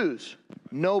choose,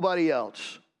 nobody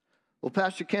else. Well,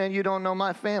 Pastor Ken, you don't know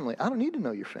my family. I don't need to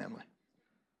know your family.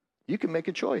 You can make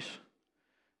a choice.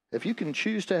 If you can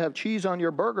choose to have cheese on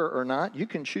your burger or not, you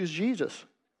can choose Jesus.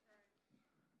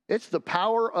 It's the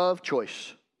power of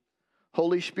choice.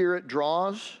 Holy Spirit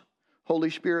draws. Holy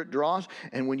Spirit draws.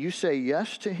 And when you say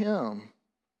yes to Him,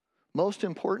 most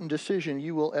important decision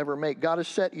you will ever make. God has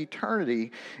set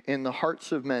eternity in the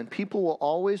hearts of men. People will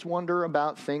always wonder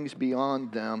about things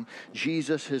beyond them.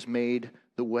 Jesus has made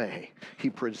the way. He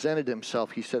presented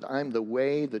Himself. He said, I'm the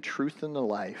way, the truth, and the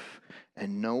life,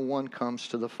 and no one comes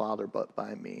to the Father but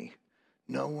by me.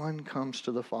 No one comes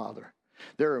to the Father.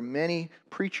 There are many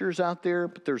preachers out there,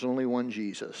 but there's only one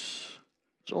Jesus.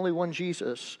 There's only one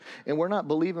Jesus. And we're not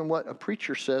believing what a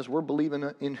preacher says. We're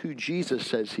believing in who Jesus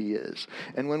says He is.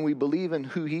 And when we believe in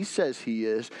who He says He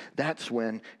is, that's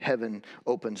when heaven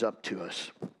opens up to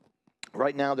us.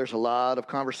 Right now, there's a lot of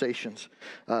conversations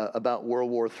about World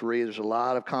War III. There's a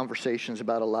lot of conversations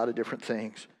about a lot of different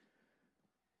things.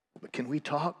 But can we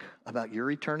talk about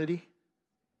your eternity?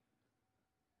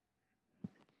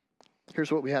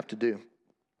 Here's what we have to do.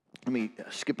 Let me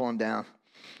skip on down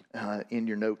in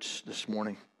your notes this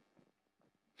morning.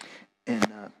 And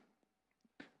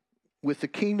with the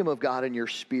kingdom of God in your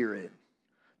spirit,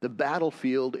 the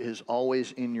battlefield is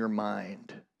always in your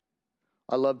mind.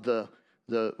 I love the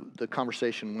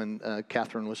conversation when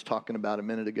Catherine was talking about a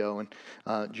minute ago,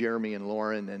 and Jeremy and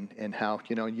Lauren, and how,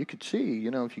 you could see,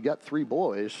 if you got 3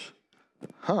 boys,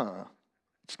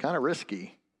 it's kind of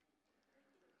risky.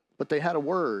 But they had a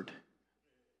word,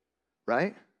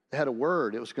 right? They had a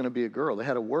word. It was going to be a girl. They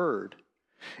had a word.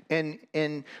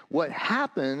 And what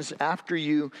happens after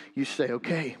you say,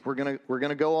 okay, we're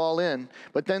gonna go all in,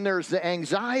 but then there's the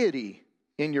anxiety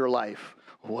in your life.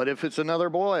 What if it's another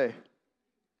boy?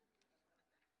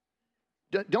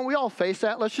 Don't we all face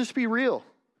that? Let's just be real.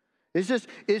 Is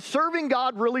serving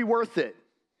God really worth it?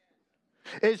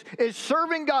 Is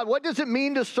serving God, what does it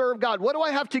mean to serve God? What do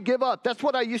I have to give up? That's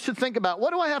what I used to think about.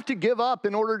 What do I have to give up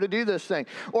in order to do this thing?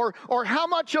 Or how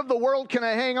much of the world can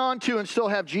I hang on to and still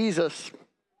have Jesus?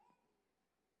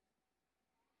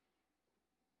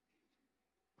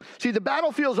 See, the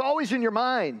battlefield is always in your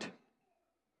mind.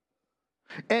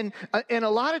 And a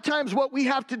lot of times what we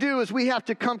have to do is we have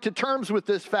to come to terms with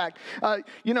this fact.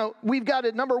 We've got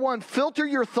to, number one, filter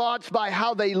your thoughts by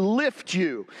how they lift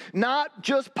you. Not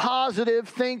just positive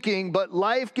thinking, but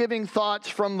life-giving thoughts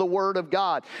from the Word of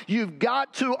God. You've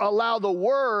got to allow the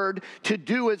Word to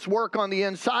do its work on the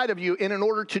inside of you. And in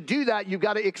order to do that, you've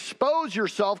got to expose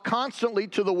yourself constantly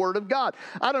to the Word of God.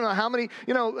 I don't know how many,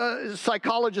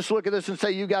 psychologists look at this and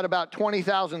say you got about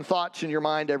 20,000 thoughts in your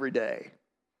mind every day.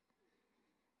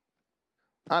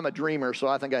 I'm a dreamer, so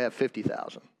I think I have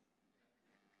 50,000.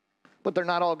 But they're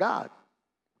not all God,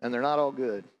 and they're not all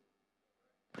good.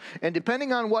 And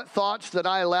depending on what thoughts that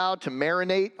I allow to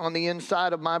marinate on the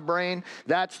inside of my brain,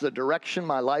 that's the direction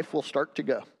my life will start to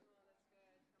go.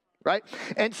 Right?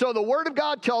 And so the Word of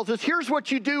God tells us, here's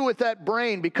what you do with that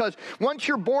brain, because once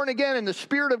you're born again and the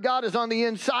Spirit of God is on the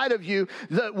inside of you,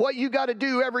 what you got to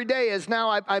do every day is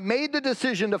now I made the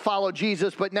decision to follow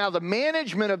Jesus, but now the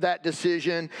management of that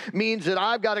decision means that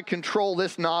I've got to control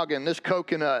this noggin, this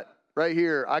coconut right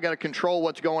here. I got to control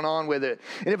what's going on with it.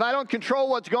 And if I don't control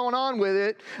what's going on with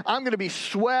it, I'm going to be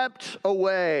swept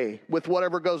away with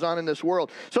whatever goes on in this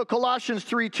world. So Colossians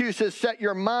 3:2 says, set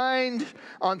your mind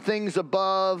on things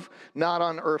above, not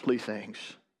on earthly things.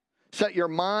 Set your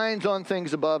minds on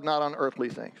things above, not on earthly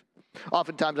things.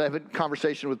 Oftentimes I have a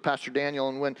conversation with Pastor Daniel,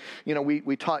 and when,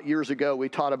 we taught years ago, we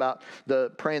taught about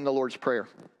praying the Lord's Prayer.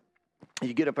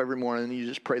 You get up every morning and you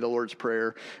just pray the Lord's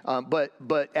Prayer,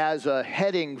 but as a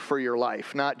heading for your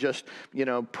life, not just,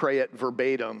 pray it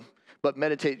verbatim, but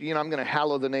meditate. I'm going to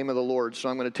hallow the name of the Lord, so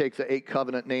I'm going to take the 8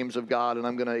 covenant names of God, and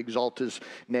I'm going to exalt His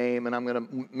name, and I'm going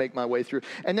to make my way through.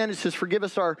 And then it says, forgive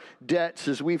us our debts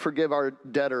as we forgive our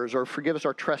debtors, or forgive us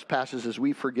our trespasses as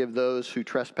we forgive those who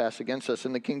trespass against us.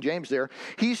 In the King James there,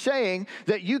 he's saying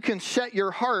that you can set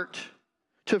your heart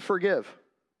to forgive.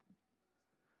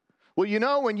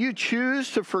 Well, when you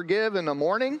choose to forgive in the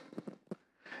morning,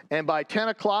 and by 10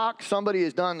 o'clock, somebody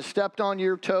has stepped on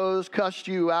your toes, cussed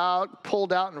you out,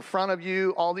 pulled out in front of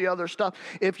you, all the other stuff.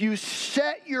 If you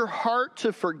set your heart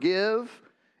to forgive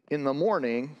in the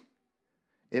morning,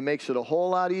 it makes it a whole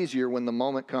lot easier when the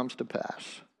moment comes to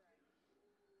pass.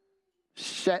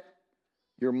 Set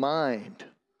your mind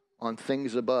on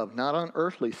things above, not on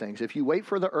earthly things. If you wait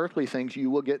for the earthly things,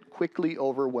 you will get quickly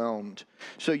overwhelmed.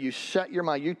 So you set your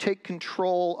mind, you take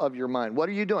control of your mind. What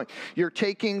are you doing? You're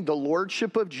taking the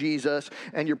lordship of Jesus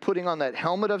and you're putting on that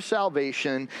helmet of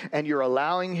salvation and you're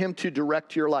allowing him to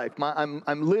direct your life. I'm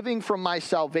living from my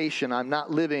salvation. I'm not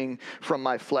living from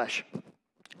my flesh.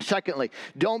 Secondly,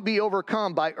 don't be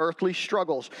overcome by earthly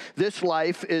struggles. This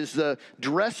life is the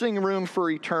dressing room for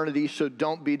eternity, so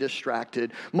don't be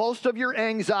distracted. Most of your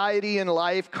anxiety in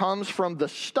life comes from the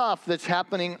stuff that's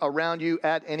happening around you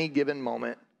at any given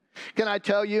moment. Can I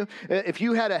tell you, if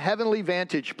you had a heavenly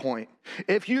vantage point,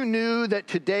 if you knew that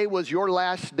today was your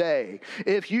last day,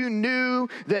 if you knew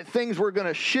that things were going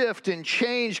to shift and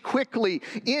change quickly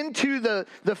into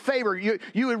the favor,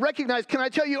 you would recognize, can I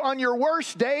tell you, on your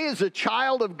worst day as a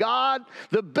child of God,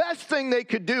 the best thing they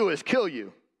could do is kill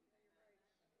you.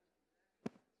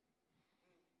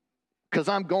 Because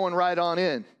I'm going right on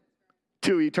in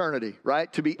to eternity,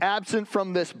 right? To be absent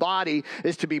from this body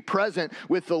is to be present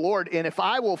with the Lord. And if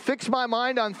I will fix my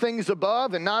mind on things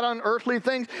above and not on earthly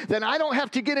things, then I don't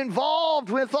have to get involved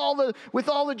with all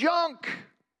the junk,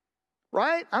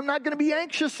 right? I'm not going to be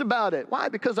anxious about it. Why?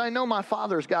 Because I know my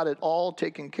Father's got it all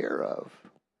taken care of.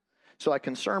 So I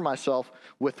concern myself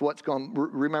with what's going.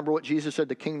 Remember what Jesus said,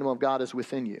 the kingdom of God is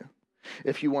within you.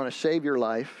 If you want to save your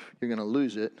life, you're going to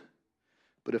lose it.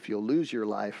 But if you'll lose your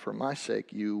life for my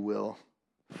sake, you will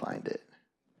find it.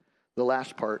 The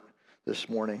last part this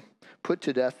morning, put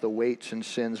to death the weights and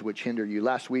sins which hinder you.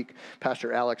 Last week,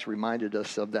 Pastor Alex reminded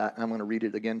us of that. I'm going to read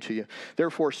it again to you.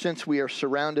 Therefore, since we are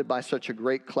surrounded by such a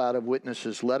great cloud of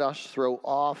witnesses, let us throw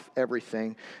off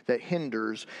everything that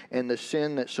hinders and the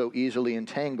sin that so easily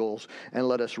entangles, and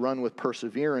let us run with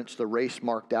perseverance the race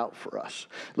marked out for us.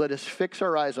 Let us fix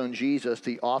our eyes on Jesus,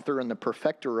 the author and the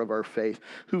perfecter of our faith,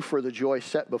 who for the joy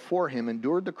set before him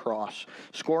endured the cross,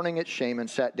 scorning its shame, and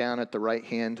sat down at the right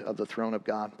hand of the throne of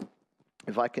God.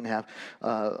 If I can have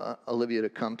Olivia to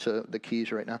come to the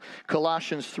keys right now.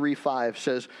 Colossians 3:5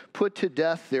 says, put to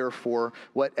death, therefore,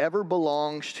 whatever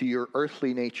belongs to your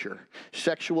earthly nature,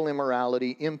 sexual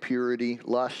immorality, impurity,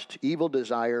 lust, evil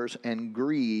desires, and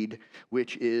greed,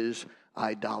 which is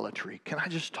idolatry. Can I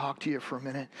just talk to you for a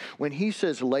minute? When he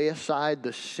says lay aside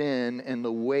the sin and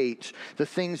the weights, the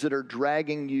things that are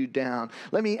dragging you down,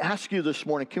 let me ask you this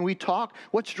morning, can we talk?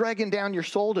 What's dragging down your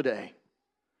soul today?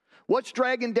 What's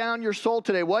dragging down your soul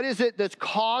today? What is it that's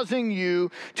causing you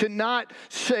to not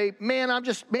say, man,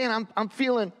 I'm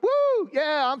feeling, woo,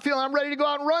 yeah, I'm ready to go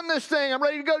out and run this thing. I'm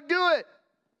ready to go do it.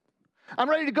 I'm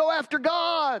ready to go after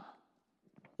God.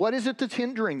 What is it that's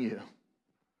hindering you?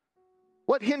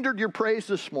 What hindered your praise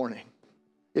this morning,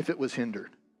 if it was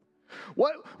hindered?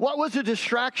 What was a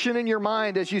distraction in your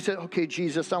mind as you said, okay,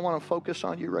 Jesus, I want to focus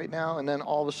on you right now, and then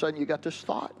all of a sudden you got this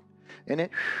thought, and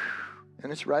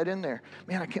it's right in there.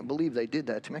 Man, I can't believe they did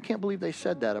that to me. I can't believe they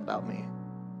said that about me.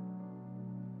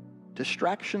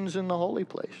 Distractions in the holy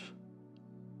place.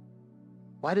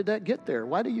 Why did that get there?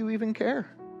 Why do you even care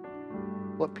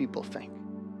what people think?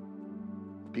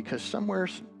 Because somewhere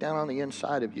down on the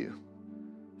inside of you,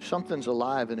 something's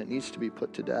alive and it needs to be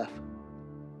put to death.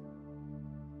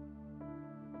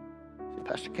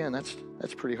 Pastor Ken, that's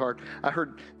pretty hard. I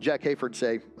heard Jack Hayford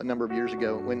say a number of years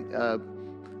ago,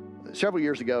 several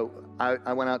years ago,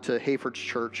 I went out to Hayford's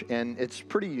church, and it's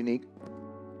pretty unique,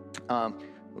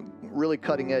 really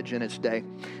cutting edge in its day.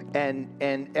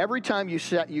 And every time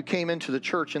you came into the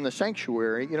church in the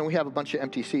sanctuary, we have a bunch of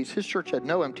empty seats. His church had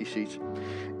no empty seats.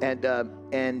 And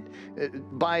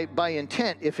by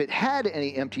intent, if it had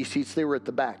any empty seats, they were at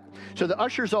the back. So the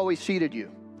ushers always seated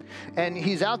you. And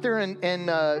he's out there in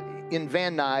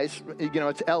Van Nuys,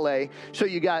 it's L.A., so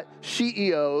you got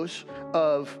CEOs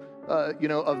of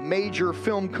major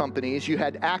film companies. You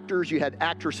had actors, you had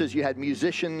actresses, you had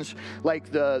musicians.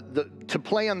 Like to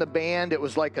play on the band, it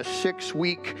was like a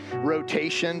 6-week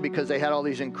rotation because they had all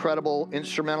these incredible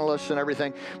instrumentalists and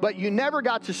everything. But you never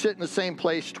got to sit in the same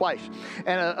place twice.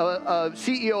 And a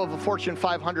CEO of a Fortune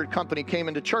 500 company came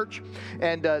into church,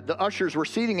 and the ushers were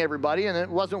seating everybody, and it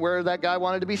wasn't where that guy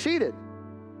wanted to be seated.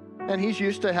 And he's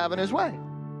used to having his way.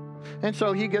 And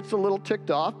so he gets a little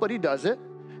ticked off, but he does it.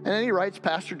 And then he writes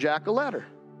Pastor Jack a letter.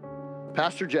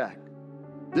 Pastor Jack,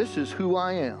 this is who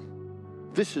I am.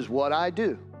 This is what I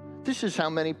do. This is how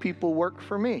many people work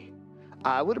for me.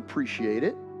 I would appreciate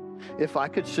it if I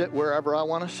could sit wherever I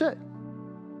want to sit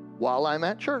while I'm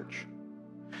at church.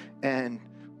 And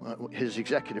his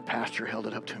executive pastor held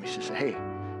it up to him. He says, hey,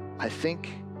 I think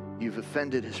you've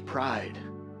offended his pride.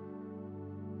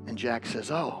 And Jack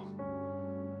says, oh,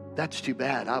 that's too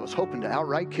bad. I was hoping to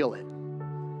outright kill it.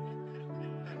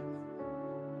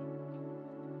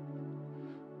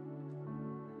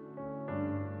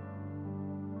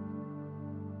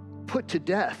 put to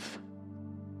death.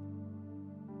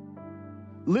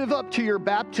 Live up to your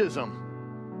baptism.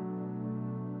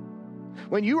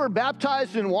 When you were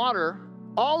baptized in water,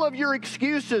 all of your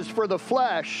excuses for the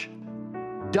flesh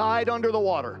died under the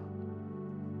water.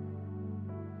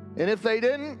 And if they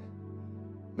didn't,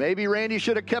 maybe Randy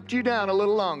should have kept you down a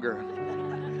little longer.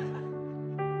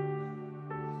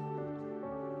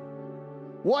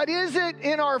 What is it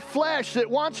in our flesh that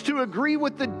wants to agree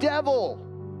with the devil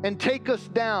and take us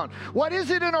down? What is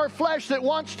it in our flesh that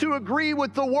wants to agree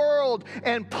with the world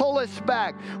and pull us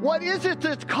back? What is it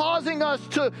that's causing us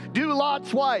to do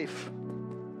Lot's wife?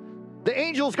 The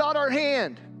angel's got our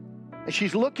hand, and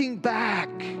she's looking back.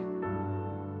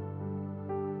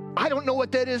 I don't know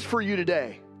what that is for you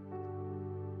today,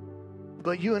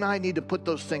 but you and I need to put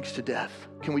those things to death.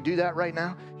 Can we do that right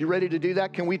now? You ready to do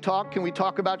that? Can we talk? Can we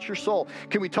talk about your soul?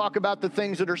 Can we talk about the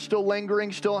things that are still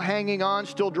lingering, still hanging on,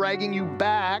 still dragging you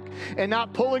back and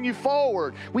not pulling you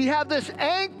forward? We have this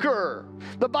anchor.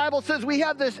 The Bible says we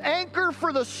have this anchor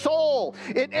for the soul.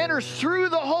 It enters through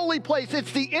the holy place.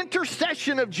 It's the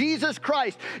intercession of Jesus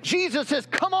Christ. Jesus says,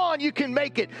 come on, you can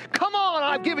make it. Come on,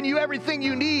 I've given you everything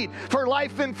you need for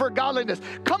life and for godliness.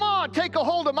 Come on, take a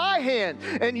hold of my hand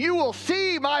and you will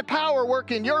see my power work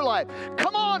in your life.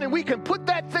 Come on, and we can put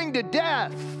that thing to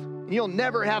death. You'll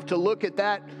never have to look at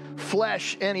that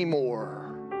flesh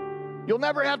anymore. You'll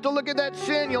never have to look at that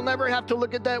sin. You'll never have to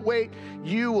look at that weight.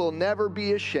 You will never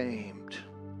be ashamed.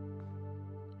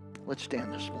 Let's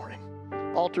stand this morning.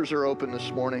 Altars are open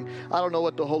this morning. I don't know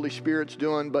what the Holy Spirit's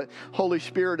doing, but Holy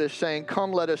Spirit is saying,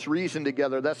 come, let us reason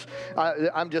together.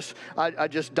 I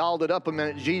just dialed it up a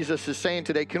minute. Jesus is saying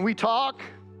today, can we talk?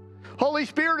 Holy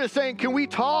Spirit is saying, can we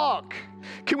talk?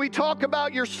 Can we talk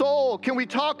about your soul? Can we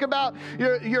talk about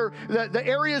the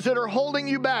areas that are holding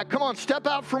you back? Come on, step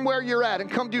out from where you're at and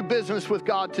come do business with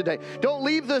God today. Don't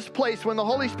leave this place when the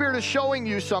Holy Spirit is showing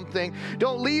you something.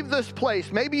 Don't leave this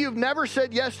place. Maybe you've never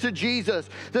said yes to Jesus.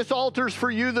 This altar's for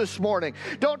you this morning.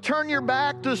 Don't turn your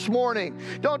back this morning.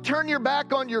 Don't turn your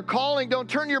back on your calling. Don't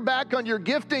turn your back on your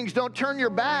giftings. Don't turn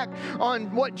your back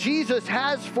on what Jesus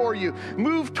has for you.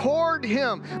 Move toward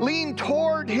Him. Lean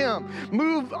toward Him.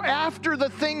 Move after the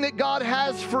thing that God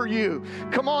has for you.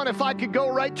 Come on, if I could go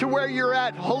right to where you're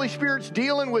at, Holy Spirit's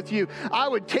dealing with you, I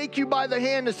would take you by the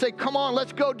hand and say, come on,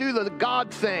 let's go do the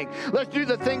God thing. Let's do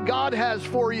the thing God has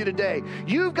for you today.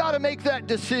 You've got to make that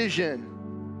decision.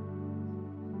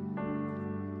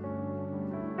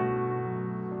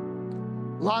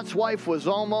 Lot's wife was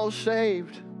almost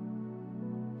saved,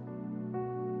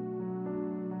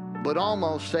 but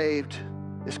almost saved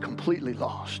is completely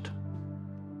lost.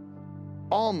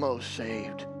 Almost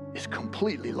saved is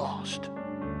completely lost.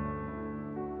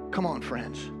 Come on,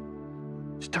 friends.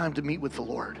 It's time to meet with the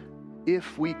Lord.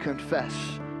 If we confess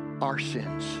our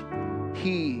sins,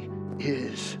 He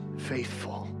is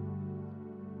faithful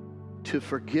to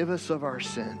forgive us of our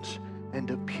sins and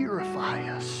to purify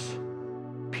us.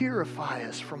 Purify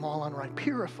us from all unrighteousness.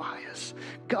 Purify us.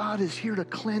 God is here to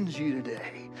cleanse you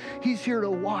today. He's here to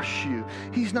wash you.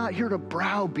 He's not here to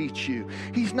browbeat you.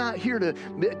 He's not here to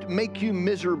make you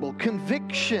miserable.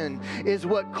 Conviction is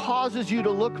what causes you to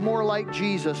look more like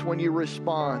Jesus when you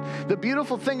respond. The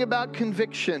beautiful thing about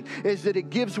conviction is that it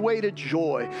gives way to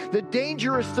joy. The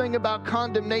dangerous thing about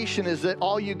condemnation is that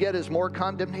all you get is more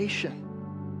condemnation.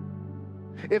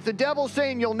 If the devil's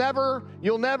saying you'll never,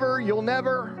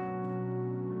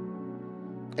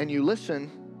 and you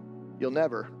listen, you'll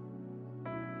never.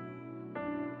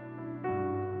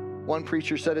 One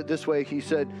preacher said it this way. He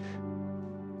said,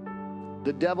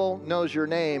 the devil knows your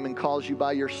name and calls you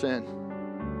by your sin.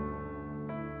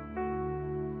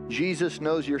 Jesus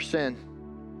knows your sin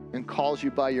and calls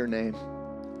you by your name.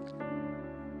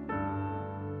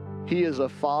 He is a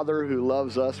Father who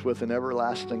loves us with an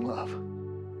everlasting love.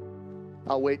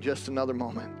 I'll wait just another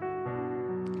moment.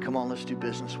 Come on, let's do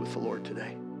business with the Lord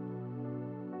today.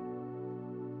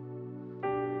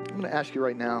 I'm going to ask you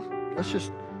right now, let's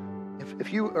just,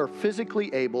 if you are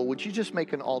physically able, would you just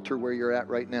make an altar where you're at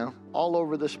right now? All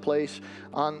over this place,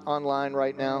 online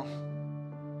right now.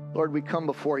 Lord, we come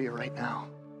before you right now.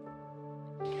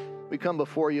 We come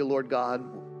before you, Lord God,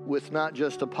 with not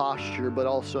just a posture, but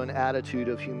also an attitude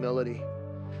of humility.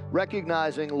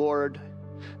 Recognizing, Lord,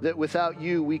 that without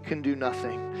you we can do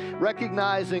nothing.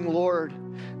 Recognizing, Lord,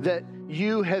 that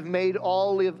you have made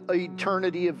all of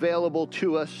eternity available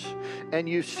to us, and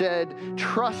you said,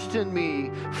 trust in me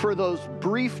for those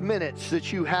brief minutes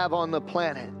that you have on the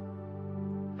planet,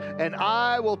 and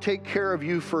I will take care of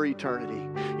you for eternity.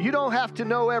 You don't have to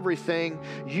know everything.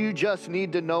 You just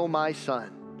need to know my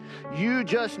Son. You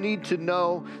just need to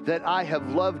know that I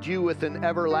have loved you with an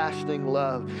everlasting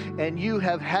love. And you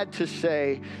have had to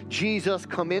say, Jesus,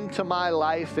 come into my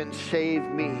life and save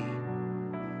me.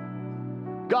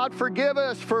 God, forgive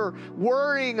us for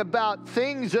worrying about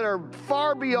things that are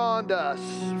far beyond us.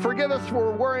 Forgive us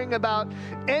for worrying about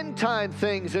end time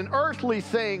things and earthly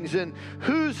things and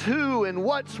who's who and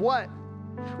what's what,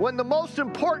 when the most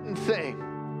important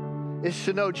thing is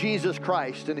to know Jesus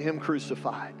Christ and Him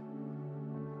crucified.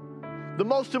 The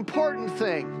most important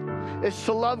thing is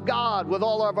to love God with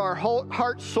all of our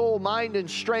heart, soul, mind, and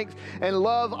strength, and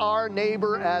love our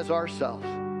neighbor as ourselves.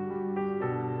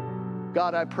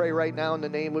 God, I pray right now in the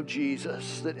name of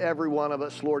Jesus that every one of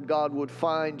us, Lord God, would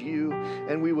find you,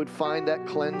 and we would find that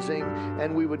cleansing,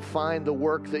 and we would find the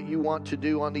work that you want to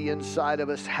do on the inside of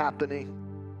us happening.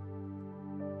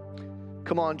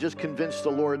 Come on, just convince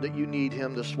the Lord that you need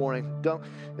Him this morning.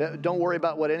 Don't worry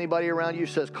about what anybody around you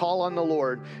says. Call on the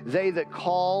Lord. They that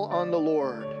call on the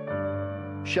Lord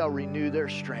shall renew their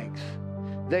strength.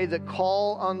 They that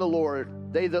call on the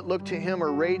Lord, they that look to Him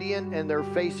are radiant, and their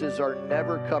faces are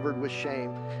never covered with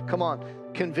shame. Come on,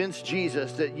 convince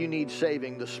Jesus that you need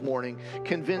saving this morning.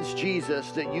 Convince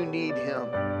Jesus that you need Him.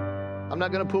 I'm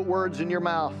not going to put words in your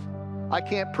mouth. I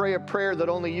can't pray a prayer that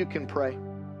only you can pray.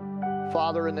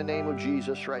 Father, in the name of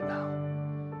Jesus right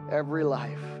now, every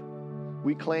life,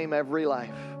 we claim every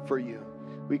life for you.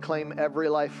 We claim every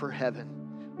life for heaven.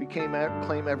 We claim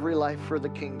every life for the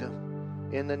kingdom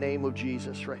in the name of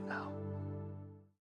Jesus right now.